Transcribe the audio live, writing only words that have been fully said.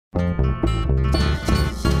I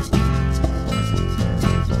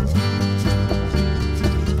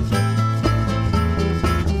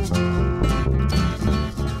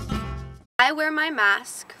wear my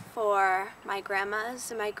mask for my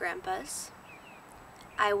grandmas and my grandpas.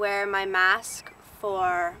 I wear my mask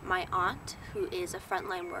for my aunt, who is a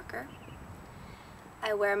frontline worker.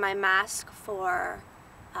 I wear my mask for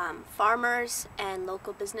farmers and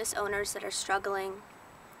local business owners that are struggling.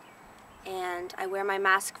 And I wear my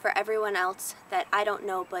mask for everyone else that I don't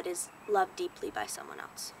know but is loved deeply by someone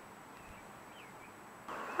else.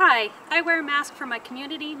 Hi, I wear a mask for my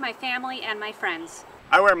community, my family, and my friends.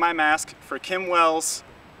 I wear my mask for Kim Wells,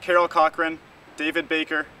 Carol Cochran, David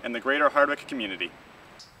Baker, and the greater Hardwick community.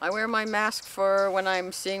 I wear my mask for when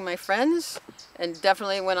I'm seeing my friends, and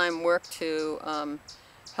definitely when I'm work to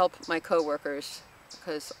help my co-workers,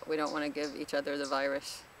 because we don't want to give each other the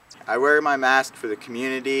virus. I wear my mask for the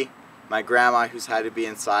community, my grandma who's had to be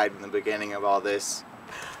inside in the beginning of all this.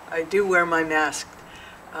 I do wear my mask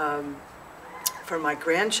for my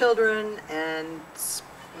grandchildren and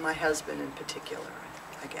my husband in particular,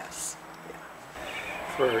 I guess.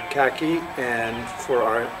 Yeah. For Khaki and for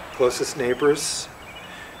our closest neighbors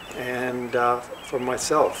and for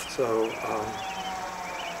myself. So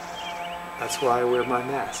that's why I wear my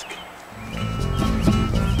mask.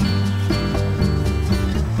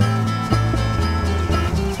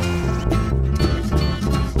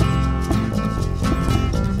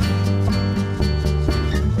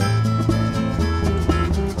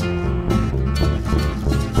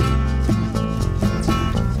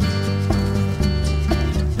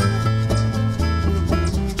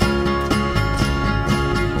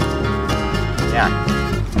 Yeah.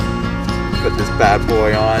 Put this bad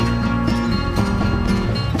boy on.